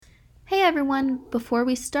Hey everyone! Before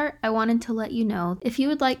we start, I wanted to let you know if you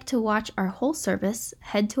would like to watch our whole service,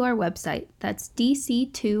 head to our website, that's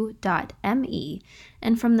dc2.me,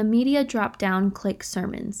 and from the media drop-down, click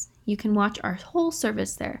Sermons. You can watch our whole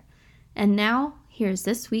service there. And now, here's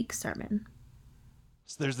this week's sermon.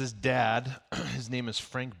 So there's this dad, his name is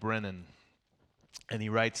Frank Brennan, and he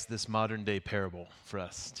writes this modern-day parable for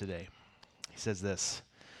us today. He says this: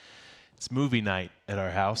 "It's movie night at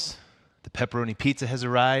our house. The pepperoni pizza has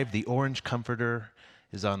arrived, the orange comforter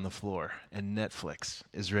is on the floor, and Netflix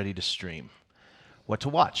is ready to stream. What to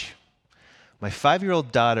watch? My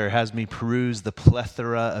 5-year-old daughter has me peruse the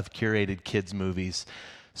plethora of curated kids' movies,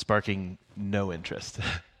 sparking no interest.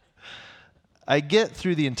 I get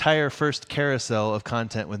through the entire first carousel of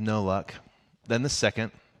content with no luck, then the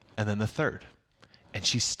second, and then the third. And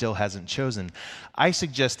she still hasn't chosen. I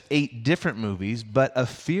suggest 8 different movies, but a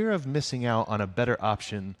fear of missing out on a better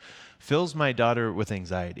option fills my daughter with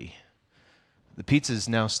anxiety. The pizza is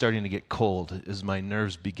now starting to get cold as my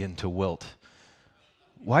nerves begin to wilt.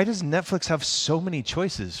 Why does Netflix have so many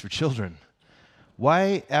choices for children?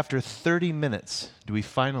 Why, after 30 minutes, do we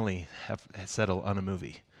finally have settle on a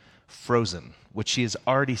movie? Frozen, which she has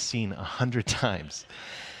already seen 100 times.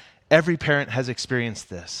 Every parent has experienced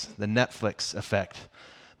this, the Netflix effect,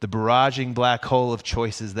 the barraging black hole of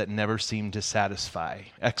choices that never seem to satisfy.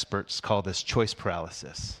 Experts call this choice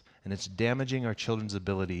paralysis, and it's damaging our children's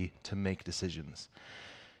ability to make decisions.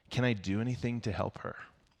 Can I do anything to help her?"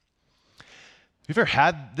 Have you ever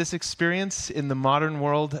had this experience in the modern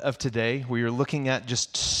world of today where you're looking at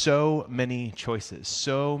just so many choices,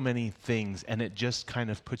 so many things, and it just kind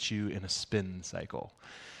of puts you in a spin cycle?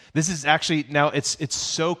 This is actually, now it's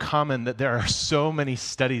so common that there are so many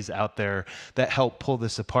studies out there that help pull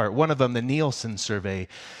this apart. One of them, the Nielsen survey,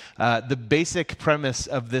 the basic premise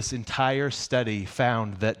of this entire study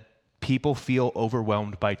found that people feel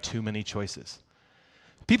overwhelmed by too many choices.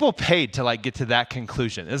 People paid to get to that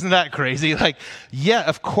conclusion. Isn't that crazy? Yeah,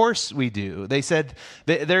 of course we do. They said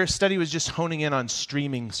their study was just honing in on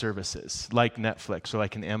streaming services like Netflix or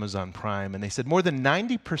like an Amazon Prime. And they said more than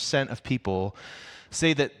 90% of people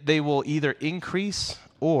say that they will either increase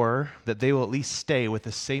or that they will at least stay with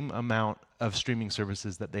the same amount of streaming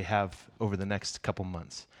services that they have over the next couple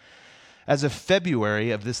months. As of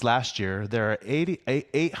February of this last year, there are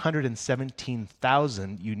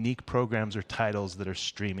 817,000 unique programs or titles that are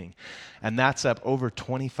streaming. And that's up over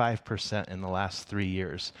 25% in the last 3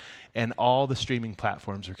 years. And all the streaming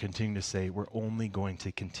platforms are continuing to say we're only going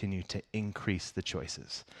to continue to increase the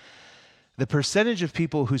choices. The percentage of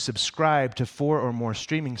people who subscribe to 4 or more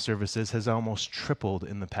streaming services has almost tripled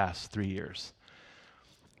in the past 3 years.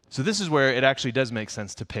 So this is where it actually does make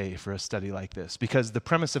sense to pay for a study like this, because the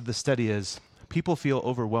premise of the study is people feel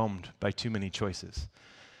overwhelmed by too many choices.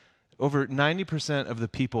 Over 90% of the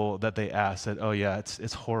people that they asked said, oh yeah,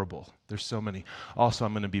 it's horrible. There's so many. Also,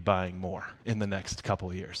 I'm going to be buying more in the next couple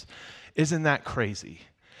of years. Isn't that crazy?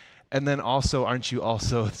 And then also, aren't you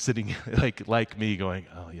also sitting like me going,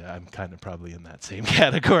 oh yeah, I'm kind of probably in that same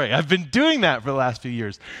category. I've been doing that for the last few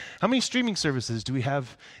years. How many streaming services do we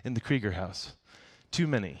have in the Krieger house? Too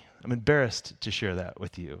many. I'm embarrassed to share that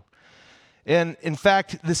with you. And in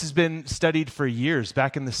fact, this has been studied for years.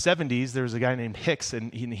 Back in the 70s, there was a guy named Hicks,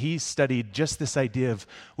 and he studied just this idea of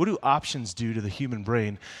what do options do to the human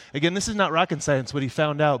brain. Again, this is not rocket science, what he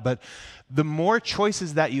found out, but the more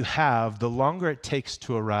choices that you have, the longer it takes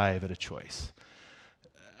to arrive at a choice.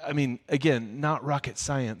 I mean, again, not rocket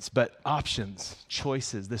science, but options,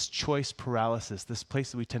 choices, this choice paralysis, this place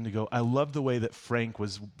that we tend to go. I love the way that Frank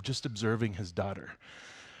was just observing his daughter.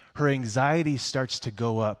 Her anxiety starts to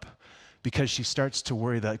go up because she starts to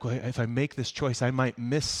worry that if I make this choice, I might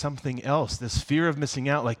miss something else. This fear of missing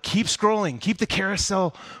out, keep scrolling, keep the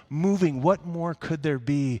carousel moving. What more could there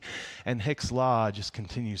be? And Hick's Law just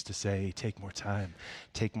continues to say, take more time,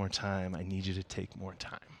 I need you to take more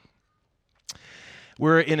time.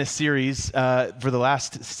 We're in a series for the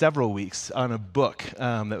last several weeks on a book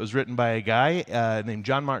that was written by a guy named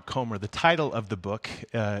John Mark Comer. The title of the book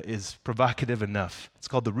is provocative enough. It's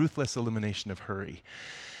called The Ruthless Elimination of Hurry.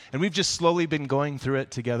 And we've just slowly been going through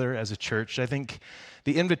it together as a church. I think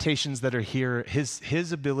the invitations that are here,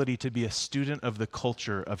 his ability to be a student of the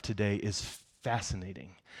culture of today is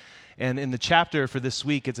fascinating. And in the chapter for this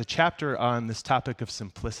week, it's a chapter on this topic of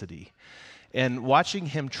simplicity. And watching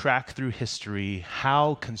him track through history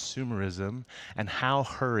how consumerism and how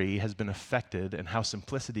hurry has been affected and how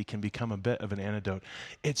simplicity can become a bit of an antidote,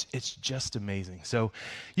 it's just amazing. So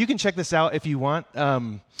you can check this out if you want.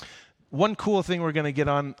 One cool thing we're going to get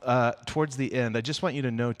on towards the end, I just want you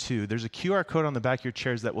to know too, there's a QR code on the back of your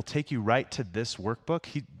chairs that will take you right to this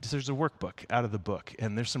workbook. There's a workbook out of the book,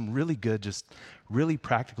 and there's some really good, just really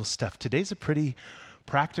practical stuff. Today's a pretty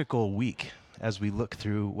practical week as we look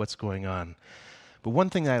through what's going on. But one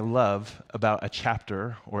thing I love about a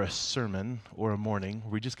chapter or a sermon or a morning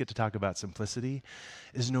where we just get to talk about simplicity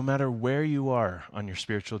is no matter where you are on your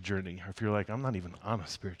spiritual journey, or if you're like, I'm not even on a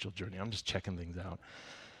spiritual journey, I'm just checking things out.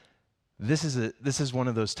 This is one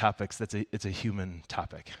of those topics it's a human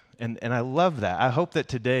topic. And I love that. I hope that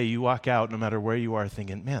today you walk out, no matter where you are,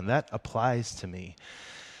 thinking, man, that applies to me.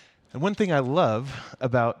 And one thing I love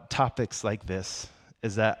about topics like this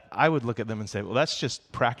is that I would look at them and say, well, that's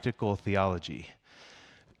just practical theology.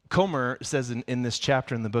 Comer says in this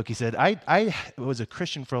chapter in the book, he said, I was a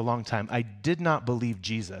Christian for a long time. I did not believe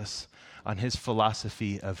Jesus on his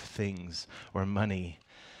philosophy of things or money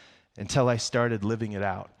until I started living it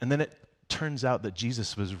out. And then it turns out that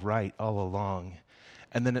Jesus was right all along.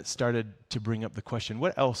 And then it started to bring up the question,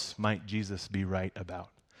 what else might Jesus be right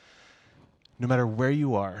about? No matter where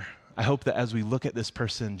you are, I hope that as we look at this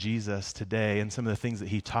person, Jesus, today, and some of the things that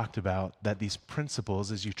he talked about, that these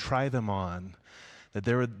principles, as you try them on, that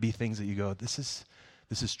there would be things that you go, this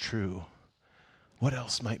is true. What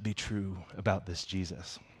else might be true about this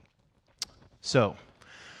Jesus? So,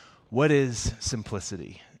 what is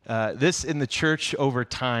simplicity? This in the church over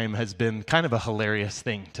time has been kind of a hilarious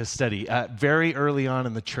thing to study. Very early on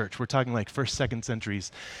in the church, we're talking like first, second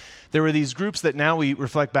centuries, there were these groups that now we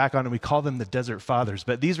reflect back on and we call them the Desert Fathers.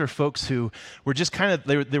 But these were folks who were just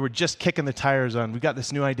they were just kicking the tires on, we got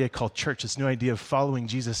this new idea called church, this new idea of following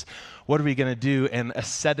Jesus. What are we going to do? And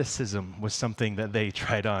asceticism was something that they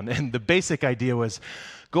tried on. And the basic idea was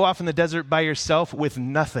go off in the desert by yourself with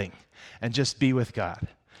nothing and just be with God.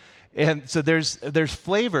 And so there's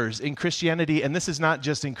flavors in Christianity, and this is not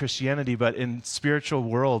just in Christianity, but in spiritual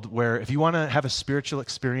world, where if you want to have a spiritual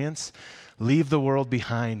experience, leave the world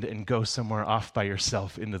behind and go somewhere off by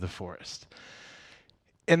yourself into the forest.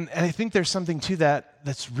 And I think there's something to that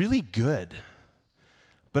that's really good.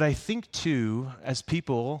 But I think too, as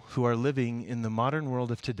people who are living in the modern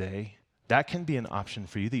world of today, that can be an option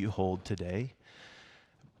for you that you hold today.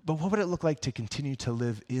 But what would it look like to continue to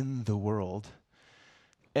live in the world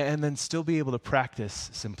and then still be able to practice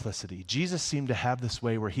simplicity? Jesus seemed to have this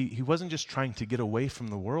way where he wasn't just trying to get away from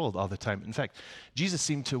the world all the time. In fact, Jesus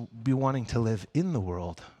seemed to be wanting to live in the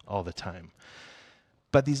world all the time.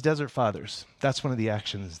 But these Desert Fathers, that's one of the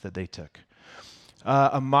actions that they took.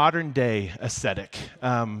 A modern day ascetic,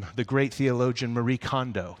 the great theologian Marie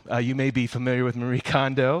Kondo. You may be familiar with Marie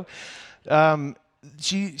Kondo.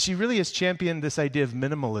 She really has championed this idea of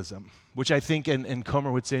minimalism, which I think, and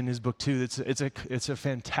Comer would say in his book too, it's a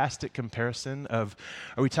fantastic comparison of,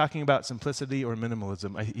 are we talking about simplicity or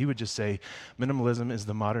minimalism? He would just say minimalism is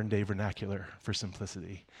the modern day vernacular for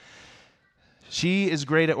simplicity. She is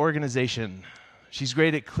great at organization. She's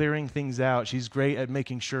great at clearing things out. She's great at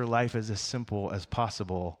making sure life is as simple as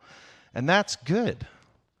possible. And that's good.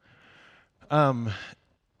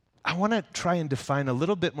 I want to try and define a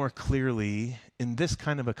little bit more clearly in this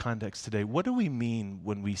kind of a context today. What do we mean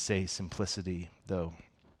when we say simplicity, though?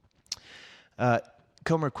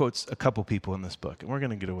 Comer quotes a couple people in this book, and we're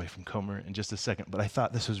going to get away from Comer in just a second, but I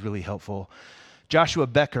thought this was really helpful. Joshua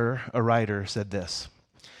Becker, a writer, said this: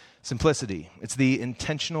 simplicity, it's the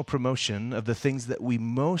intentional promotion of the things that we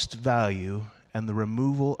most value and the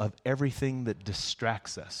removal of everything that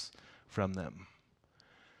distracts us from them.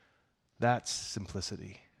 That's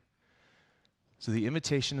simplicity. So the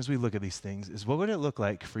invitation as we look at these things is, what would it look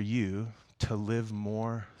like for you to live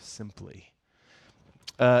more simply?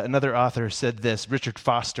 Another author said this, Richard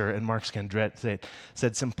Foster and Mark Scandrette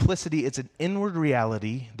said, simplicity is an inward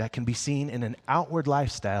reality that can be seen in an outward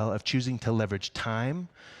lifestyle of choosing to leverage time,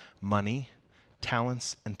 money,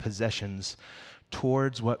 talents, and possessions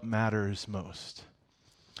towards what matters most.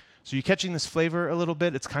 So you're catching this flavor a little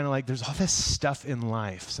bit? It's kind of like there's all this stuff in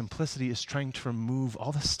life. Simplicity is trying to remove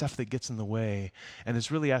all the stuff that gets in the way, and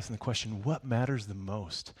it's really asking the question, what matters the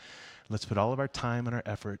most? Let's put all of our time and our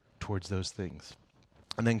effort towards those things.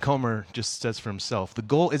 And then Comer just says for himself, the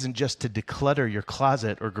goal isn't just to declutter your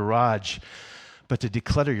closet or garage, but to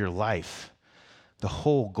declutter your life. The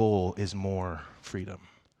whole goal is more freedom.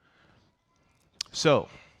 So,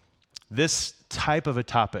 this type of a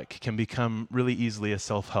topic can become really easily a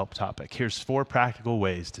self-help topic. Here's 4 practical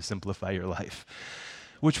ways to simplify your life,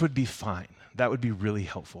 which would be fine. That would be really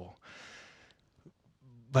helpful.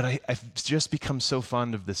 But I've just become so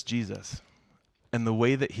fond of this Jesus and the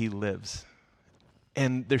way that he lives.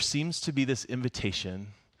 And there seems to be this invitation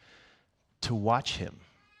to watch him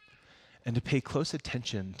and to pay close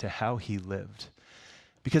attention to how he lived.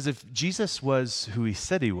 Because if Jesus was who he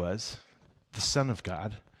said he was, the Son of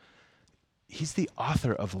God, he's the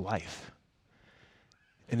author of life.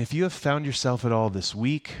 And if you have found yourself at all this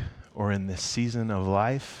week or in this season of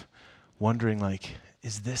life wondering like,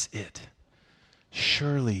 is this it?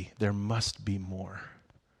 Surely there must be more.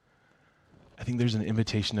 I think there's an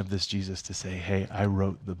invitation of this Jesus to say, hey, I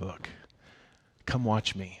wrote the book. Come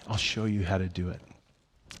watch me. I'll show you how to do it.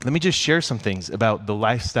 Let me just share some things about the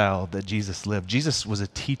lifestyle that Jesus lived. Jesus was a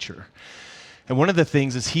teacher. And one of the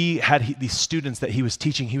things is he had these students that he was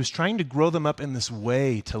teaching. He was trying to grow them up in this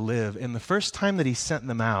way to live. And the first time that he sent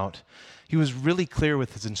them out, he was really clear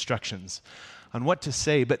with his instructions on what to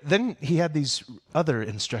say. But then he had these other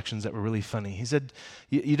instructions that were really funny. He said,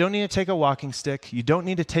 you don't need to take a walking stick. You don't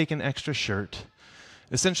need to take an extra shirt.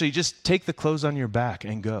 Essentially, just take the clothes on your back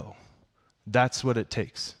and go. That's what it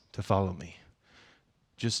takes to follow me.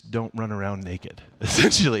 Just don't run around naked,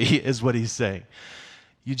 essentially, is what he's saying.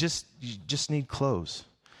 You just need clothes.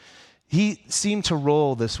 He seemed to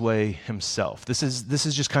roll this way himself. This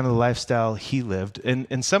is just kind of the lifestyle he lived.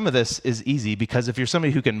 And some of this is easy because if you're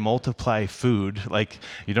somebody who can multiply food, like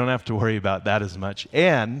you don't have to worry about that as much.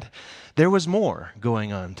 And there was more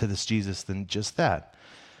going on to this Jesus than just that.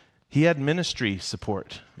 He had ministry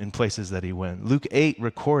support in places that he went. Luke 8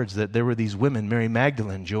 records that there were these women, Mary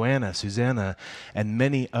Magdalene, Joanna, Susanna, and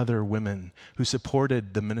many other women who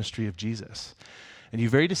supported the ministry of Jesus. And you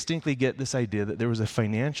very distinctly get this idea that there was a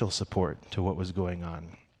financial support to what was going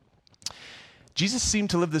on. Jesus seemed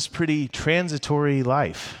to live this pretty transitory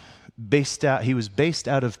life. He was based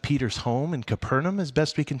out of Peter's home in Capernaum, as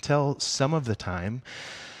best we can tell, some of the time.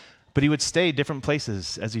 But he would stay different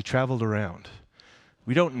places as he traveled around.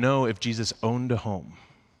 We don't know if Jesus owned a home.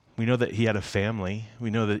 We know that he had a family. We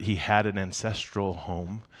know that he had an ancestral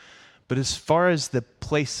home. But as far as the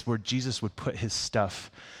place where Jesus would put his stuff,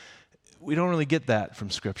 we don't really get that from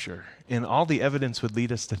Scripture. And all the evidence would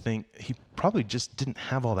lead us to think he probably just didn't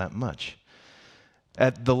have all that much.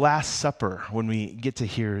 At the Last Supper, when we get to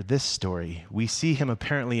hear this story, we see him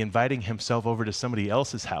apparently inviting himself over to somebody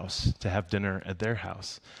else's house to have dinner at their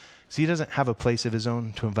house. So he doesn't have a place of his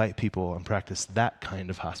own to invite people and practice that kind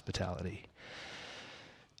of hospitality.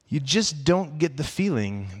 You just don't get the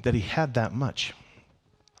feeling that he had that much.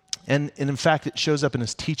 And in fact, it shows up in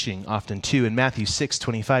his teaching often too. In Matthew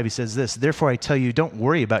 6:25, he says this, "Therefore I tell you, don't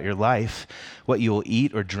worry about your life, what you will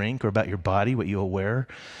eat or drink, or about your body, what you will wear.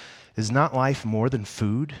 Is not life more than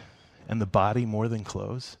food, and the body more than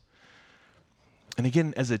clothes?" And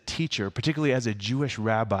again, as a teacher, particularly as a Jewish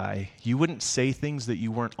rabbi, you wouldn't say things that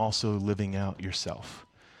you weren't also living out yourself.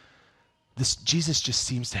 This Jesus just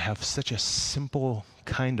seems to have such a simple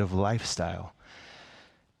kind of lifestyle.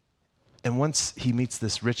 And once he meets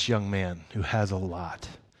this rich young man who has a lot,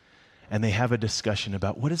 and they have a discussion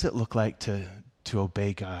about what does it look like to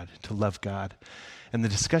obey God, to love God. And the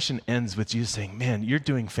discussion ends with Jesus saying, man, you're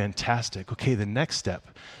doing fantastic. Okay, the next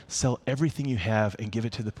step, sell everything you have and give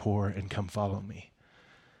it to the poor and come follow me.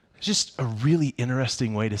 It's just a really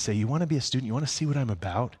interesting way to say, you want to be a student, you want to see what I'm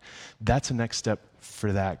about? That's a next step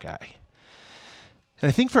for that guy. And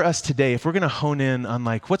I think for us today, if we're going to hone in on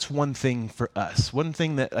like, what's one thing for us? One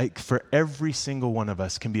thing that like for every single one of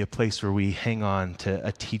us can be a place where we hang on to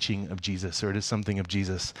a teaching of Jesus or to something of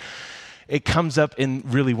Jesus. It comes up in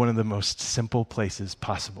really one of the most simple places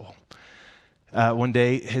possible. One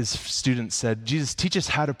day, his students said, Jesus, teach us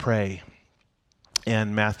how to pray.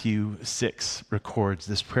 And Matthew 6 records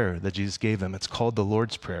this prayer that Jesus gave them. It's called the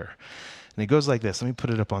Lord's Prayer. And it goes like this. Let me put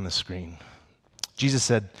it up on the screen. Jesus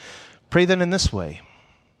said, pray then in this way.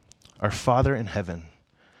 Our Father in heaven,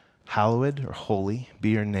 hallowed or holy be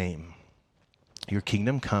your name. Your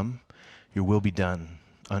kingdom come, your will be done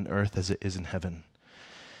on earth as it is in heaven.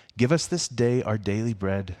 Give us this day our daily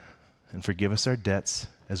bread, and forgive us our debts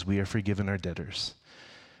as we are forgiven our debtors.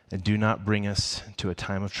 And do not bring us to a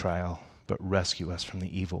time of trial, but rescue us from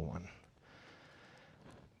the evil one.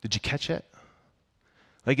 Did you catch it?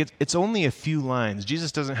 Like it's only a few lines.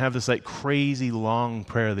 Jesus doesn't have this like crazy long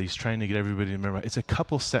prayer that he's trying to get everybody to memorize. It's a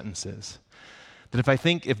couple sentences. That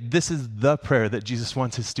if this is the prayer that Jesus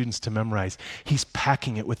wants his students to memorize, he's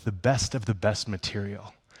packing it with the best of the best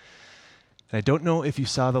material. And I don't know if you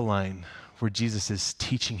saw the line where Jesus is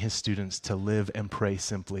teaching his students to live and pray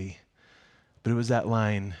simply, but it was that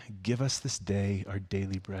line, give us this day our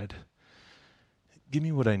daily bread. Give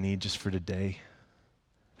me what I need just for today.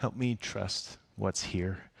 Help me trust what's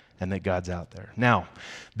here and that God's out there. Now,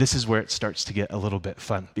 this is where it starts to get a little bit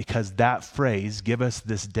fun because that phrase, give us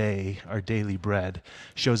this day our daily bread,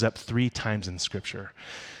 shows up 3 times in Scripture.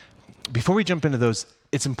 before we jump into those,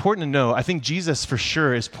 it's important to know, I think Jesus for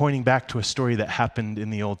sure is pointing back to a story that happened in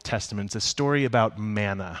the Old Testament. It's a story about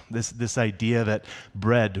manna, this idea that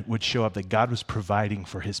bread would show up, that God was providing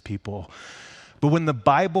for his people. But when the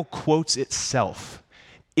Bible quotes itself,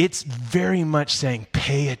 it's very much saying,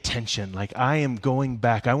 pay attention. Like, I am going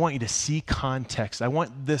back. I want you to see context. I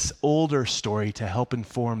want this older story to help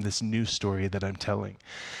inform this new story that I'm telling.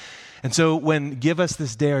 And so when give us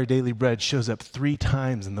this day our daily bread shows up 3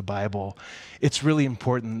 times in the Bible, it's really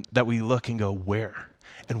important that we look and go, where?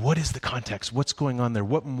 And what is the context? What's going on there?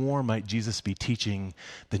 What more might Jesus be teaching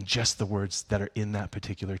than just the words that are in that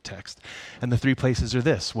particular text? And the 3 places are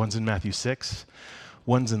this. One's in Matthew 6.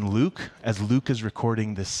 One's in Luke, as Luke is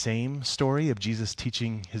recording the same story of Jesus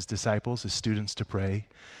teaching his disciples, his students, to pray.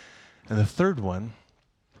 And the third one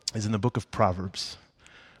is in the book of Proverbs,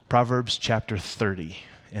 Proverbs chapter 30.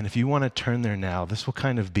 And if you want to turn there now, this will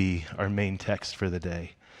kind of be our main text for the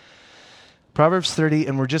day. Proverbs 30,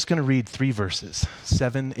 and we're just going to read 3 verses,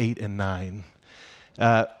 7, 8, and 9.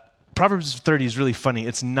 Proverbs 30 is really funny.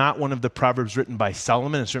 It's not one of the Proverbs written by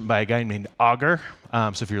Solomon. It's written by a guy named Agur.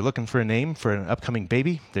 So if you're looking for a name for an upcoming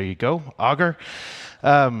baby, there you go, Agur.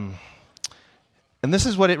 And this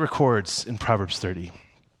is what it records in Proverbs 30.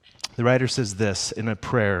 The writer says this in a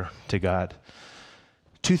prayer to God.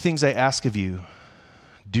 2 things I ask of you.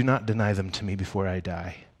 Do not deny them to me before I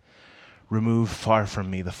die. Remove far from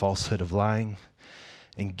me the falsehood of lying,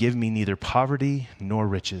 and give me neither poverty nor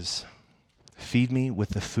riches. Feed me with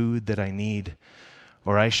the food that I need,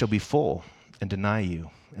 or I shall be full and deny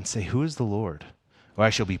you, and say, who is the Lord? Or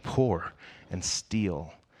I shall be poor and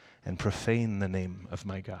steal and profane the name of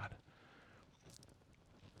my God.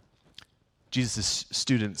 Jesus'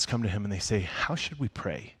 students come to him and they say, how should we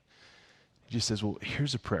pray? He just says, well,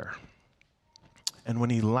 here's a prayer. And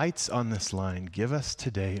when he lights on this line, give us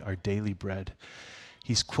today our daily bread,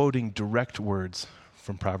 he's quoting direct words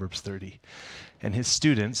from Proverbs 30. And his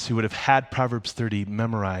students, who would have had Proverbs 30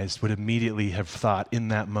 memorized, would immediately have thought in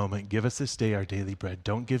that moment, give us this day our daily bread.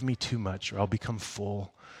 Don't give me too much or I'll become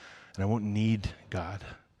full and I won't need God.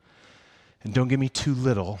 And don't give me too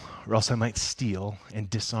little or else I might steal and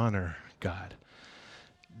dishonor God.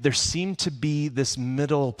 There seemed to be this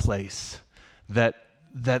middle place that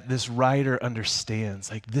this writer understands.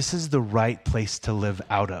 Like, this is the right place to live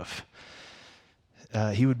out of.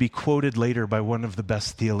 He would be quoted later by one of the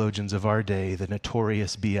best theologians of our day, the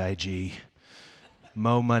notorious B.I.G.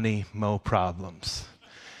 Mo money, mo problems.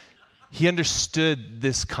 He understood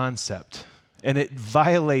this concept, and it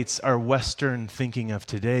violates our Western thinking of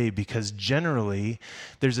today because generally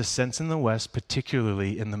there's a sense in the West,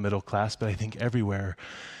 particularly in the middle class, but I think everywhere,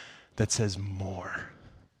 that says more.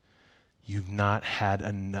 You've not had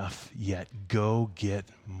enough yet. Go get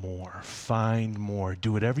more. Find more.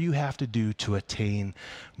 Do whatever you have to do to attain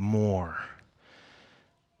more.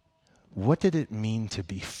 What did it mean to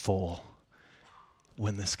be full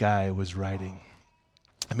when this guy was writing?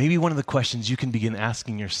 And maybe one of the questions you can begin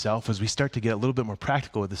asking yourself as we start to get a little bit more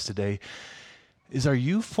practical with this today is, are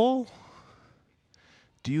you full?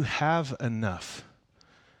 Do you have enough?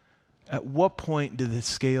 At what point do the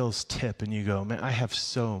scales tip and you go, man, I have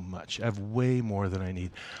so much. I have way more than I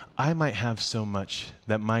need. I might have so much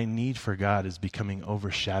that my need for God is becoming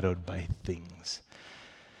overshadowed by things.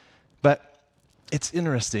 But it's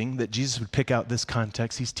interesting that Jesus would pick out this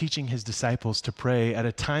context. He's teaching his disciples to pray at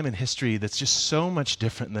a time in history that's just so much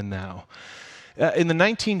different than now. In the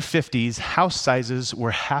 1950s, house sizes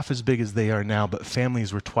were half as big as they are now, but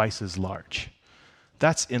families were twice as large.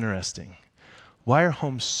 That's interesting. Why are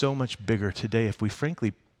homes so much bigger today if we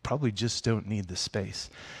frankly probably just don't need the space?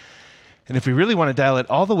 And if we really want to dial it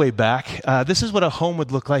all the way back, this is what a home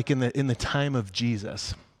would look like in the time of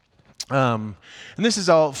Jesus. And this is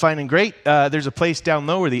all fine and great. There's a place down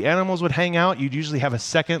low where the animals would hang out. You'd usually have a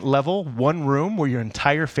second level, one room where your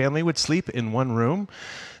entire family would sleep in one room.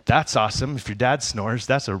 That's awesome. If your dad snores,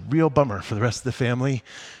 that's a real bummer for the rest of the family.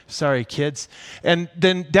 Sorry, kids. And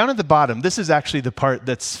then down at the bottom, this is actually the part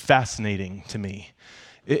that's fascinating to me.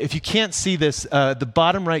 If you can't see this, the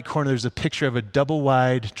bottom right corner, there's a picture of a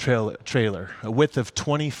double-wide trailer, a width of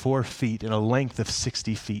 24 feet and a length of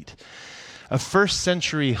 60 feet. A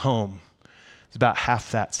first-century home is about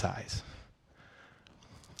half that size.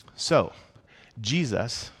 So,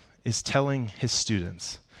 Jesus is telling his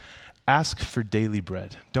students, ask for daily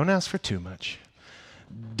bread. Don't ask for too much.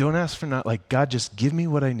 Don't ask for not, like, God, just give me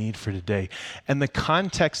what I need for today. And the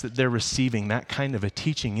context that they're receiving that kind of a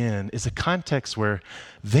teaching in is a context where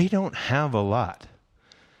they don't have a lot.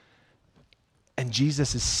 And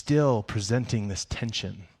Jesus is still presenting this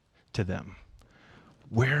tension to them.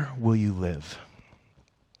 Where will you live?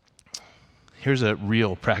 Here's a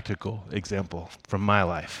real practical example from my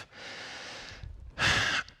life.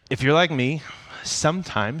 If you're like me,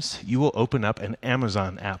 sometimes you will open up an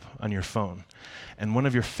Amazon app on your phone, and one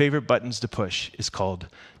of your favorite buttons to push is called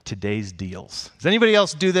Today's Deals. Does anybody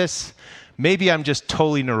else do this? Maybe I'm just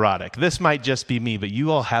totally neurotic. This might just be me, but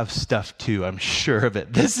you all have stuff too, I'm sure of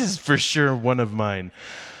it. This is for sure one of mine.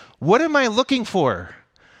 What am I looking for?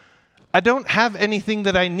 I don't have anything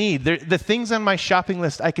that I need. The things on my shopping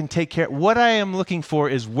list I can take care of. What I am looking for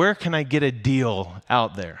is, where can I get a deal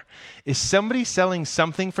out there? Is somebody selling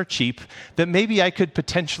something for cheap that maybe I could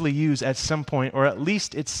potentially use at some point, or at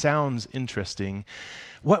least it sounds interesting?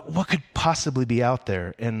 What could possibly be out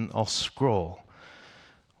there? And I'll scroll.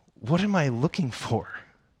 What am I looking for?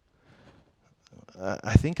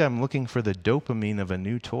 I think I'm looking for the dopamine of a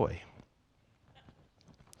new toy.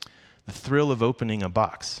 The thrill of opening a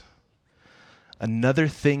box. Another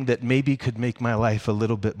thing that maybe could make my life a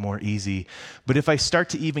little bit more easy. But if I start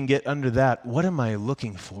to even get under that, what am I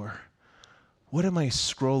looking for? What am I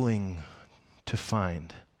scrolling to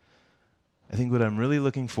find? I think what I'm really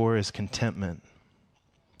looking for is contentment.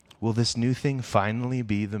 Will this new thing finally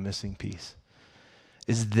be the missing piece?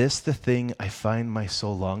 Is this the thing I find my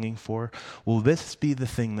soul longing for? Will this be the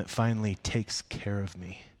thing that finally takes care of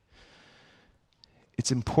me?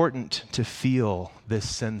 It's important to feel this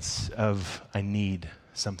sense of I need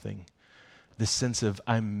something, this sense of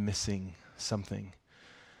I'm missing something.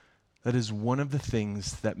 That is one of the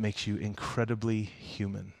things that makes you incredibly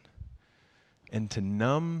human. And to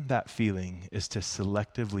numb that feeling is to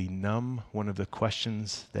selectively numb one of the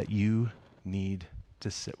questions that you need to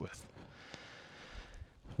sit with.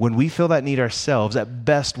 When we feel that need ourselves, at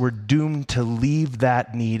best, we're doomed to leave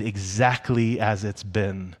that need exactly as it's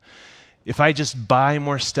been. If I just buy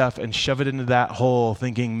more stuff and shove it into that hole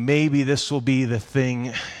thinking maybe this will be the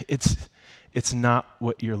thing, it's not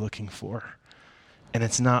what you're looking for. And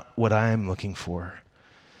it's not what I'm looking for.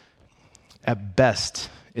 At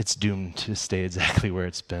best, it's doomed to stay exactly where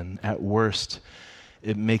it's been. At worst,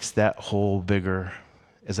 it makes that hole bigger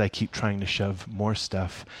as I keep trying to shove more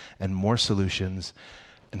stuff and more solutions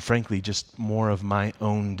and frankly, just more of my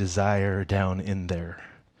own desire down in there,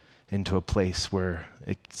 into a place where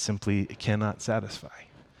it simply cannot satisfy.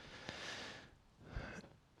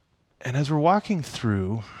 And as we're walking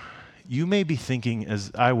through, you may be thinking, as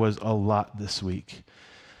I was a lot this week,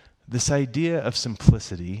 this idea of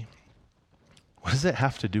simplicity, what does it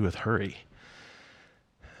have to do with hurry?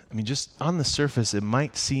 I mean, just on the surface, it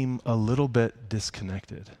might seem a little bit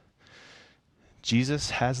disconnected.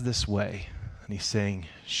 Jesus has this way, and he's saying,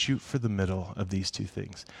 shoot for the middle of these two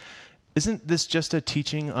things. Isn't this just a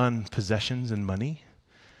teaching on possessions and money?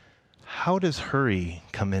 How does hurry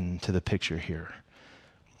come into the picture here?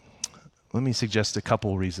 Let me suggest a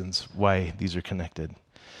couple reasons why these are connected.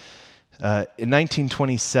 In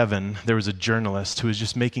 1927, there was a journalist who was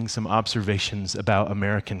just making some observations about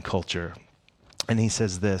American culture. And he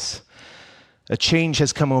says this: a change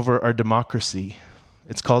has come over our democracy.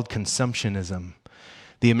 It's called consumptionism.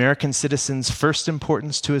 The American citizen's first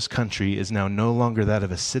importance to his country is now no longer that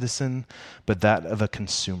of a citizen, but that of a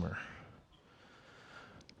consumer.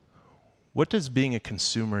 What does being a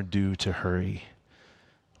consumer do to hurry?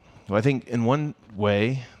 Well, I think in one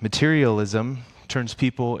way, materialism turns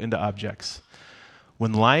people into objects.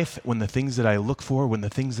 When the things that I look for, when the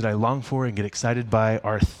things that I long for and get excited by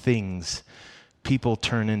are things, people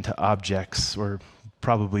turn into objects, or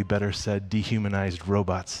probably better said, dehumanized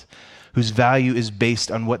robots, whose value is based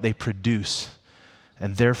on what they produce,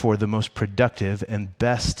 and therefore the most productive and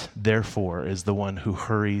best, therefore, is the one who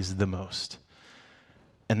hurries the most.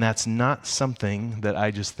 And that's not something that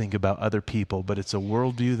I just think about other people, but it's a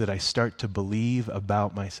worldview that I start to believe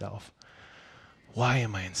about myself. Why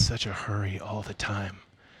am I in such a hurry all the time?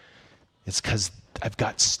 It's because I've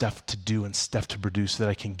got stuff to do and stuff to produce so that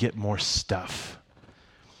I can get more stuff.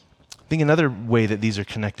 I think another way that these are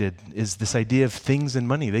connected is this idea of things and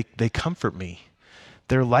money. They comfort me.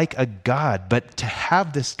 They're like a God, but to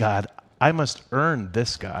have this God, I must earn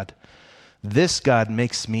this God. This God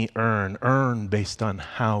makes me earn based on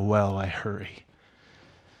how well I hurry.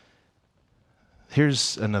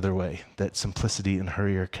 Here's another way that simplicity and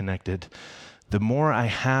hurry are connected. The more I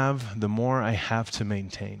have to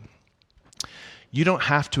maintain. You don't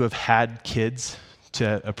have to have had kids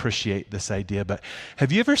to appreciate this idea, but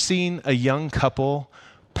have you ever seen a young couple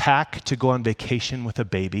pack to go on vacation with a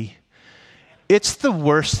baby? It's the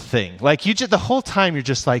worst thing. Like the whole time you're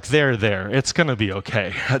just like, there, it's going to be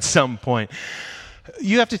okay at some point.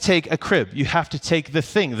 You have to take a crib. You have to take the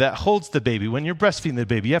thing that holds the baby when you're breastfeeding the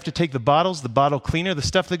baby. You have to take the bottles, the bottle cleaner, the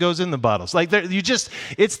stuff that goes in the bottles. Like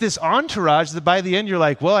it's this entourage that by the end you're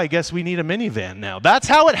like, well, I guess we need a minivan now. That's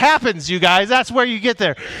how it happens, you guys. That's where you get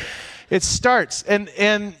there. It starts,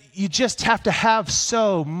 and you just have to have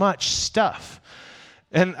so much stuff.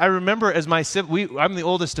 And I remember as I'm the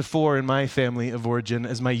oldest of 4 in my family of origin.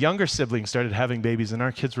 As my younger siblings started having babies and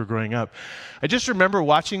our kids were growing up, I just remember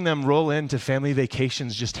watching them roll into family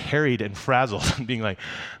vacations just harried and frazzled and being like,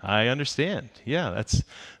 I understand. Yeah,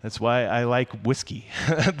 that's why I like whiskey.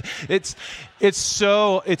 It's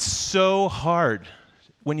so hard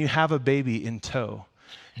when you have a baby in tow.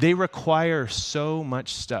 They require so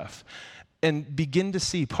much stuff. And begin to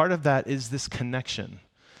see part of that is this connection.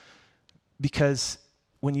 Because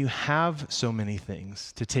when you have so many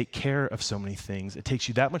things, to take care of so many things, it takes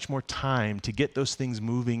you that much more time to get those things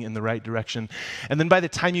moving in the right direction. And then by the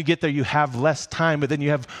time you get there, you have less time, but then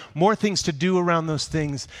you have more things to do around those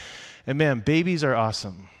things. And man, babies are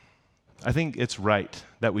awesome. I think it's right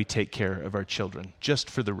that we take care of our children, just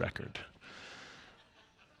for the record.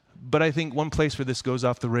 But I think one place where this goes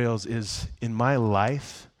off the rails is in my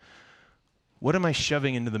life. What am I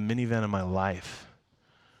shoving into the minivan of my life?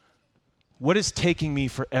 What is taking me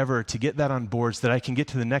forever to get that on board so that I can get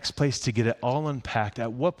to the next place to get it all unpacked?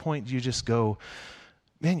 At what point do you just go,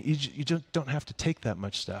 man, you don't have to take that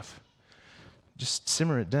much stuff. Just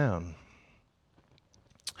simmer it down.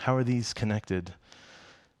 How are these connected?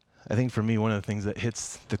 I think for me, one of the things that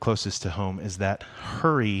hits the closest to home is that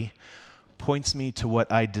hurry points me to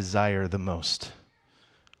what I desire the most.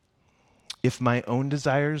 If my own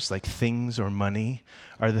desires, like things or money,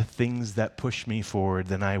 are the things that push me forward,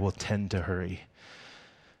 then I will tend to hurry.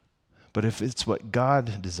 But if it's what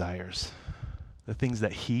God desires, the things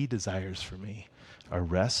that He desires for me are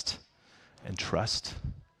rest and trust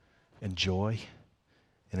and joy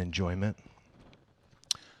and enjoyment.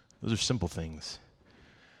 Those are simple things.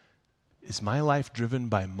 Is my life driven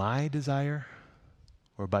by my desire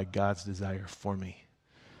or by God's desire for me?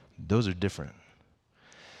 Those are different.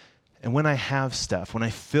 And when I have stuff, when I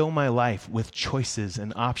fill my life with choices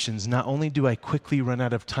and options, not only do I quickly run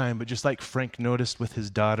out of time, but just like Frank noticed with his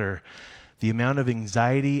daughter, the amount of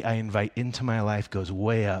anxiety I invite into my life goes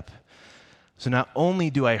way up. So not only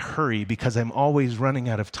do I hurry because I'm always running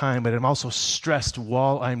out of time, but I'm also stressed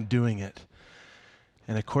while I'm doing it.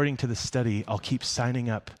 And according to the study, I'll keep signing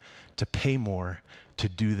up to pay more, to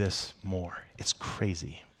do this more. It's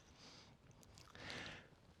crazy.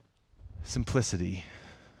 Simplicity,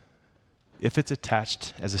 if it's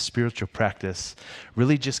attached as a spiritual practice,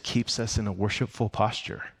 really just keeps us in a worshipful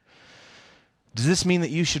posture. Does this mean that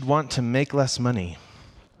you should want to make less money?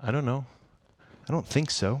 I don't know. I don't think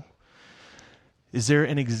so. Is there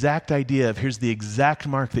an exact idea of here's the exact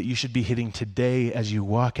mark that you should be hitting today as you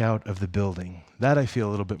walk out of the building? That I feel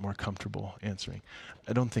a little bit more comfortable answering.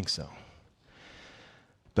 I don't think so.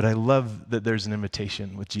 But I love that there's an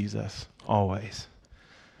invitation with Jesus, always.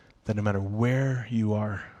 That no matter where you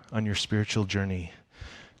are on your spiritual journey,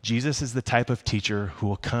 Jesus is the type of teacher who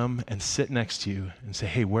will come and sit next to you and say,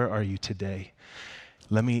 hey, where are you today?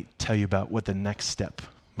 Let me tell you about what the next step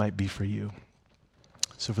might be for you.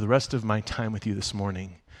 So for the rest of my time with you this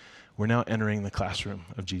morning, we're now entering the classroom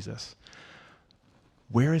of Jesus.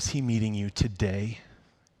 Where is He meeting you today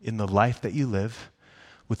in the life that you live,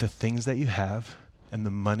 with the things that you have, and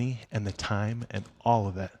the money and the time and all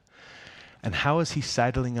of it? And how is He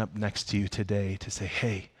sidling up next to you today to say,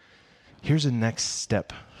 hey, here's a next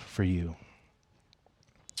step for you?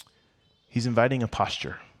 He's inviting a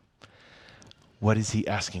posture. What is He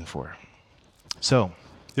asking for? So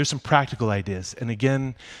there's some practical ideas. And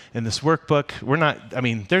again, in this workbook,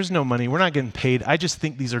 there's no money. We're not getting paid. I just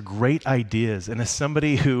think these are great ideas. And as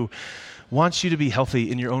somebody who wants you to be healthy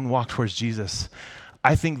in your own walk towards Jesus,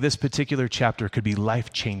 I think this particular chapter could be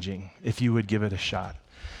life-changing if you would give it a shot.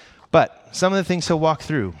 But some of the things he'll walk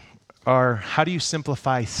through are, how do you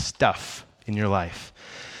simplify stuff in your life?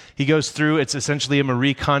 He goes through, it's essentially a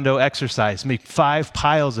Marie Kondo exercise. Make 5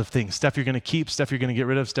 piles of things, stuff you're going to keep, stuff you're going to get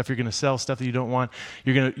rid of, stuff you're going to sell, stuff that you don't want.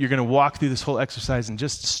 You're going to walk through this whole exercise and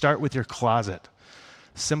just start with your closet.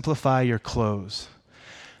 Simplify your clothes.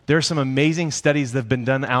 There are some amazing studies that have been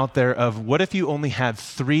done out there of what if you only had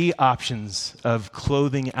 3 options of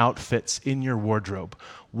clothing outfits in your wardrobe?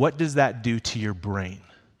 What does that do to your brain?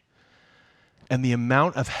 And the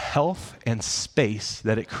amount of health and space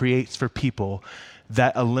that it creates for people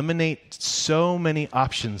that eliminate so many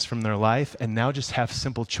options from their life and now just have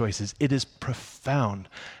simple choices. It is profound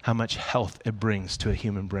how much health it brings to a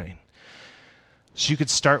human brain. So you could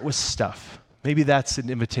start with stuff. Maybe that's an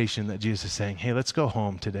invitation that Jesus is saying, hey, let's go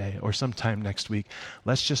home today or sometime next week.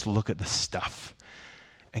 Let's just look at the stuff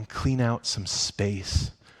and clean out some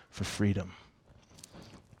space for freedom.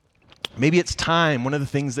 Maybe it's time, one of the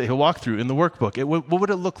things that he'll walk through in the workbook. What would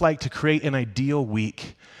it look like to create an ideal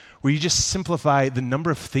week where you just simplify the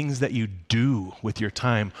number of things that you do with your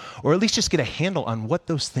time, or at least just get a handle on what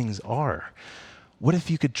those things are? What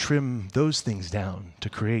if you could trim those things down to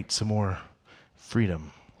create some more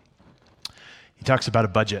freedom? He talks about a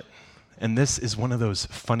budget, and this is one of those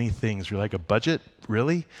funny things. You're like, a budget?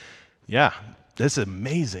 Really? Yeah, that's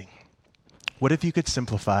amazing. What if you could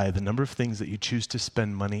simplify the number of things that you choose to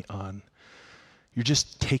spend money on? You're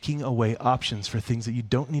just taking away options for things that you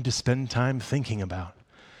don't need to spend time thinking about.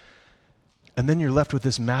 And then you're left with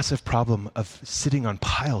this massive problem of sitting on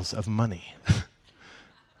piles of money.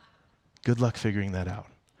 Good luck figuring that out.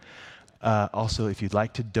 Also, if you'd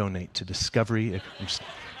like to donate to Discovery,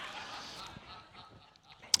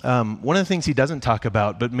 one of the things he doesn't talk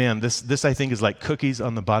about, but man, this I think is like cookies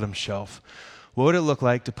on the bottom shelf. What would it look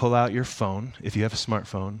like to pull out your phone, if you have a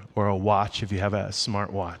smartphone, or a watch, if you have a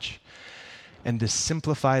smart watch, and to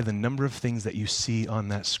simplify the number of things that you see on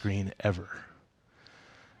that screen ever?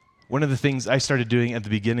 One of the things I started doing at the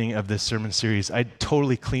beginning of this sermon series, I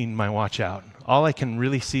totally cleaned my watch out. All I can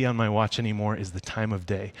really see on my watch anymore is the time of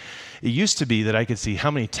day. It used to be that I could see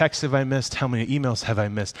how many texts have I missed, how many emails have I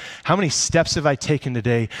missed, how many steps have I taken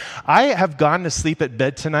today. I have gone to sleep at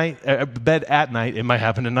bed at night, it might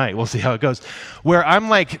happen tonight, we'll see how it goes, where I'm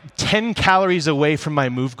like 10 calories away from my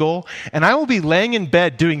move goal, and I will be laying in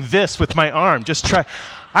bed doing this with my arm,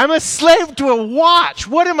 I'm a slave to a watch.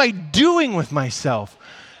 What am I doing with myself?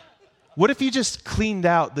 What if you just cleaned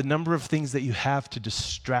out the number of things that you have to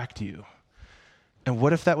distract you? And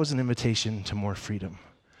what if that was an invitation to more freedom?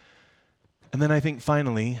 And then I think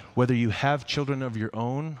finally, whether you have children of your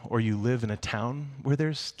own or you live in a town where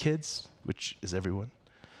there's kids, which is everyone,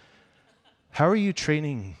 how are you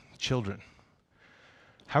training children?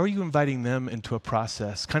 How are you inviting them into a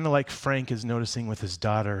process, kind of like Frank is noticing with his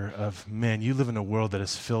daughter of, man, you live in a world that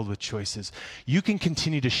is filled with choices. You can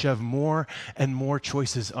continue to shove more and more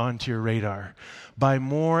choices onto your radar. Buy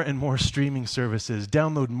more and more streaming services.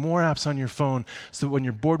 Download more apps on your phone so that when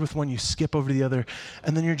you're bored with one, you skip over to the other,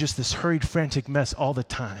 and then you're just this hurried, frantic mess all the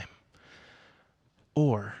time.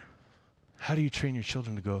 Or how do you train your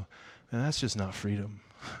children to go, man, that's just not freedom.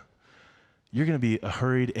 You're going to be a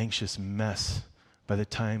hurried, anxious mess by the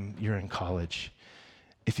time you're in college,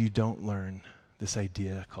 if you don't learn this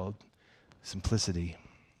idea called simplicity.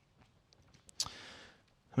 I'm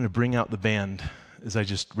going to bring out the band as I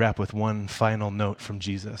just wrap with one final note from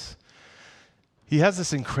Jesus. He has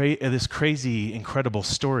this crazy, incredible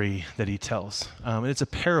story that he tells. And it's a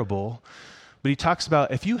parable, but he talks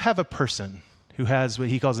about if you have a person who has what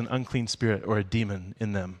he calls an unclean spirit or a demon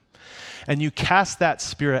in them, and you cast that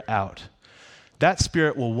spirit out, that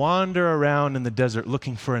spirit will wander around in the desert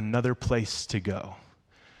looking for another place to go.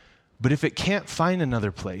 But if it can't find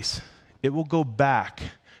another place, it will go back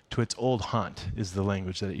to its old haunt, is the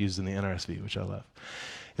language that it used in the NRSV, which I love.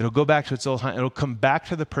 It'll go back to its old haunt. It'll come back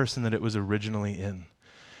to the person that it was originally in.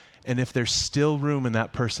 And if there's still room in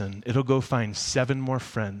that person, it'll go find 7 more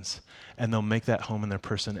friends, and they'll make that home in their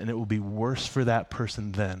person. And it will be worse for that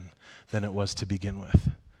person then than it was to begin with.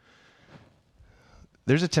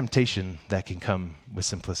 There's a temptation that can come with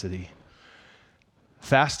simplicity.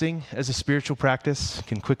 Fasting as a spiritual practice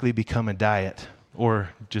can quickly become a diet or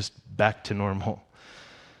just back to normal.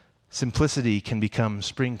 Simplicity can become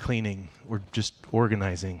spring cleaning or just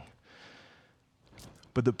organizing.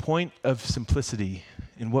 But the point of simplicity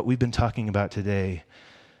in what we've been talking about today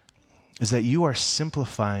is that you are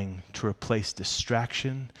simplifying to replace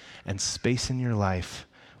distraction and space in your life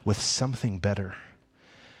with something better.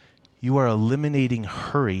 You are eliminating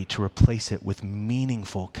hurry to replace it with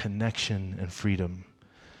meaningful connection and freedom.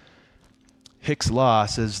 Hick's Law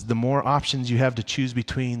says the more options you have to choose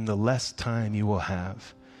between, the less time you will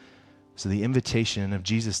have. So the invitation of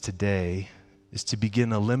Jesus today is to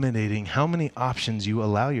begin eliminating how many options you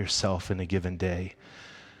allow yourself in a given day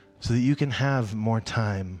so that you can have more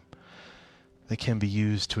time that can be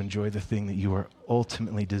used to enjoy the thing that you are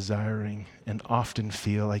ultimately desiring and often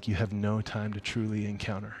feel like you have no time to truly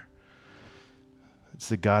encounter. It's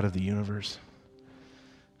the God of the universe.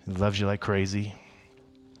 He loves you like crazy.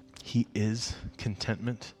 He is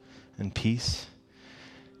contentment and peace.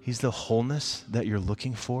 He's the wholeness that you're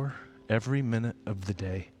looking for every minute of the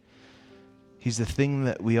day. He's the thing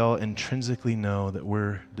that we all intrinsically know that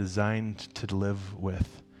we're designed to live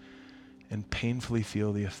with and painfully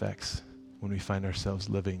feel the effects when we find ourselves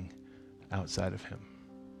living outside of him.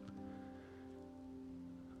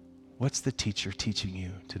 What's the teacher teaching you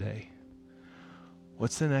today?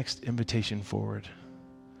 What's the next invitation forward?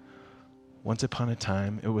 Once upon a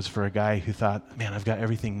time, it was for a guy who thought, man, I've got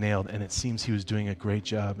everything nailed, and it seems he was doing a great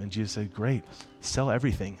job. And Jesus said, great, sell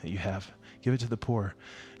everything that you have, give it to the poor,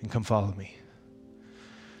 and come follow me.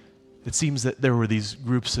 It seems that there were these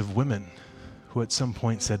groups of women who at some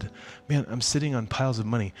point said, man, I'm sitting on piles of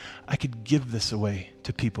money. I could give this away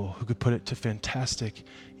to people who could put it to fantastic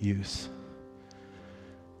use.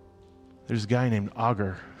 There's a guy named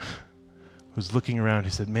Augur who's looking around.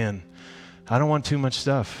 He said, man, I don't want too much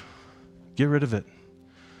stuff. Get rid of it.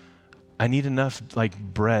 I need enough like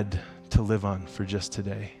bread to live on for just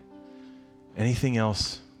today. Anything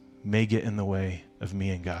else may get in the way of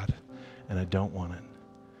me and God, and I don't want it.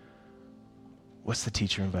 What's the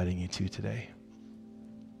teacher inviting you to today?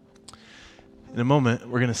 In a moment,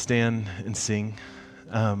 we're going to stand and sing.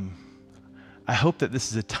 I hope that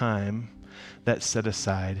this is a time that's set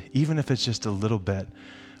aside, even if it's just a little bit,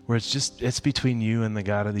 where it's between you and the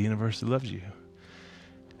God of the universe who loves you.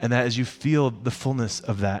 And that as you feel the fullness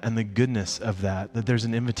of that and the goodness of that there's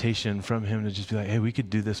an invitation from him to just be like, hey, we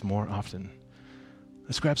could do this more often.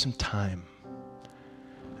 Let's grab some time.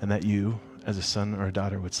 And that you, as a son or a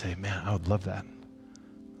daughter, would say, man, I would love that.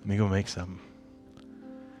 Let me go make some.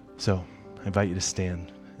 So I invite you to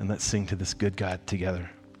stand and let's sing to this good God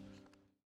together.